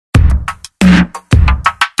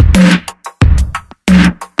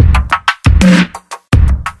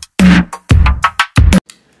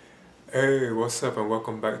What's up and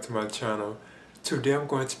welcome back to my channel. Today I'm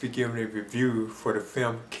going to be giving a review for the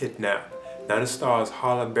film Kidnap. Now this stars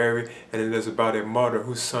Halle Berry, and it is about a mother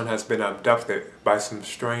whose son has been abducted by some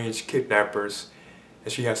strange kidnappers,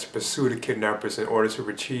 and she has to pursue the kidnappers in order to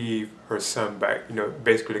retrieve her son back,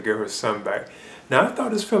 basically to get her son back. Now I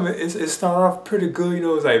thought this film, it started off pretty good, it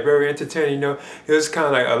was like very entertaining, it was kind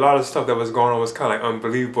of like a lot of stuff that was going on was kind of like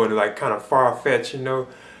unbelievable and like kind of far-fetched,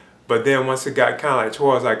 But then once it got kind of like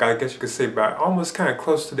towards, like, I guess you could say about almost kind of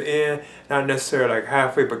close to the end, not necessarily like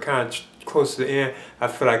halfway, but kind of close to the end, I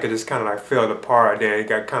feel like it just kind of like fell apart. Then it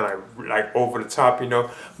got kind of like over the top,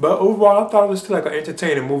 But overall, I thought it was still like an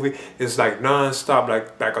entertaining movie. It's like non-stop,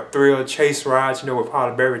 like a thrill chase ride, with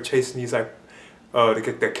Halle Berry chasing these like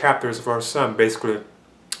the captors of her son, basically.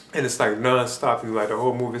 And it's like non-stop, like the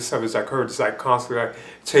whole movie itself is like her just like constantly like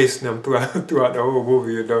chasing them throughout the whole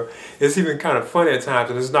movie, It's even kind of funny at times,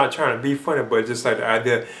 and it's not trying to be funny, but just like the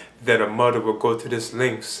idea that a mother would go to this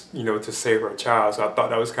lengths, to save her child. So I thought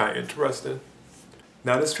that was kind of interesting.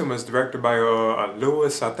 Now this film is directed by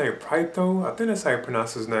Louis, I think Prieto, I think that's how you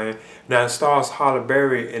pronounce his name. Now it stars Halle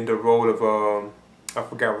Berry in the role of I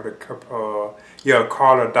forgot what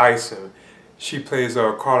Carla Dyson. She plays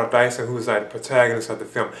Carla Dyson, who is like the protagonist of the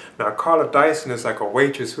film. Now, Carla Dyson is like a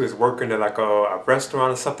waitress who is working at like a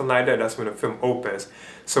restaurant or something like that. That's when the film opens.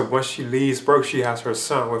 So once she leaves work, she has her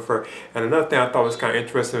son with her. And another thing I thought was kind of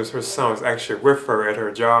interesting is her son was actually with her at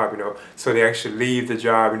her job, So they actually leave the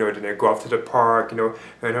job, then they go off to the park, and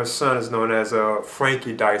her son is known as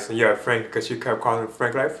Frankie Dyson. Yeah, Frankie, because she kept calling him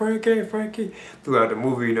Frankie, like Frankie. Throughout the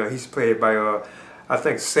movie, he's played by I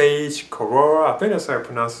think Sage Carora, I think that's how I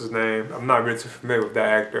pronounce his name. I'm not really too familiar with that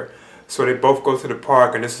actor. So they both go to the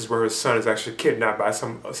park, and this is where his son is actually kidnapped by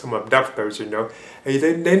some abductors, And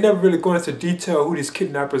they never really go into detail who these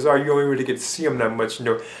kidnappers are. You don't really get to see them that much,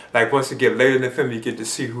 Like once you get later in the film, you get to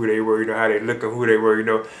see who they were, how they look and who they were,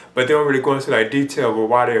 But they don't really go into like detail about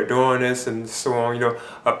why they're doing this and so on,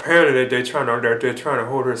 Apparently they're trying to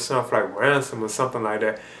hold her son for like ransom or something like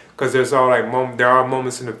that. Because there are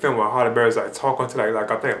moments in the film where Halle Berry is like talking to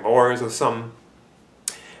like I think lawyers or something,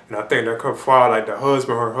 and I think that her father, like her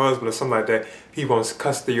husband or something like that, he wants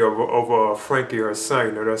custody over Frankie, her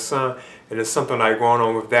son, their son, and there's something like going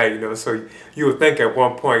on with that, So you would think at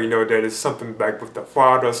one point, that it's something like with the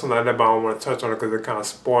father or something like that, but I don't want to touch on it because it kind of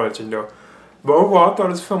spoils, But overall, I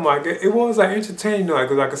thought this film, like, it was, like, entertaining,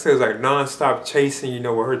 because, like I said, it's, like, non-stop chasing,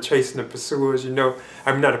 with her chasing the pursuers, I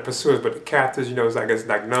mean, not the pursuers, but the captors, it's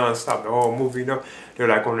like non-stop, the whole movie, They're,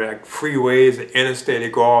 like, on, like, freeways, the interstate,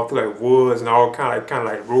 they go all through, like, woods and all kind of,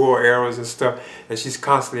 like, rural areas and stuff, and she's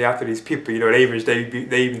constantly after these people,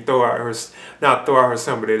 they even throw out her, not throw out her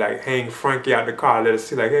son, but they, like, hang Frankie out the car, let us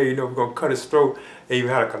see, like, hey, we're gonna cut his throat. They even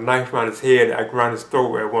had like a knife around his head, like around his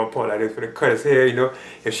throat at one point, like they were gonna cut his head,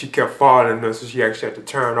 and she kept falling, so she actually had to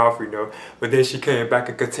turn off, But then she came back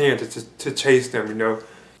and continued to chase them,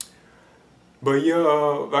 But yeah,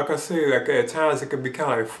 like I said, like at times it can be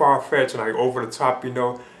kind of like far-fetched and like over the top,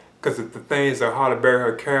 because of the things that Halle Berry,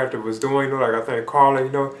 her character, was doing, like I think Carla,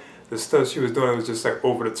 the stuff she was doing was just like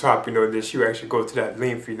over the top, then she would actually go to that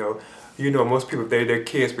length, most people, their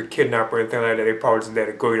kids were kidnapped or anything like that, they probably just let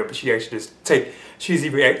it go, but she actually she's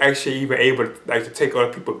even able to take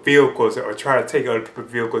other people's vehicles or try to take other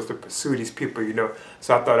people's vehicles to pursue these people,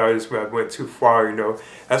 So I thought I just went too far,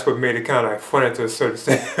 That's what made it kind of like funny to a certain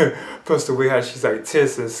extent. Plus the way how she's like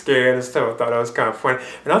tense and scared and stuff, I thought that was kind of funny.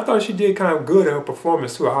 And I thought she did kind of good in her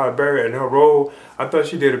performance too, Halle Berry, in her role. I thought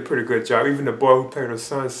she did a pretty good job. Even the boy who played her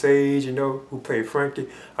son, Sage, who played Frankie,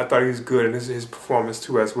 I thought he was good in his performance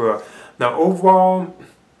too as well. Now overall,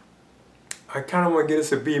 I kind of want to give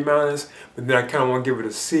this a B-, but then I kind of want to give it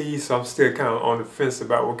a C, so I'm still kind of on the fence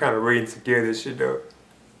about what kind of rating to give this,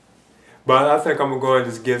 But I think I'm going to go and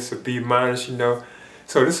just give this a B-,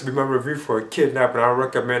 So this will be my review for Kidnap, and I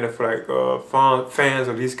recommend it for like fans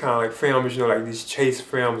of these kind of like films, like these chase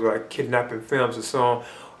films or like kidnapping films or so on.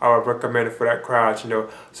 I would recommend it for that crowd,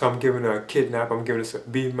 So I'm giving it a Kidnap, I'm giving this a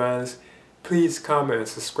B-. Please comment and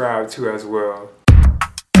subscribe too as well.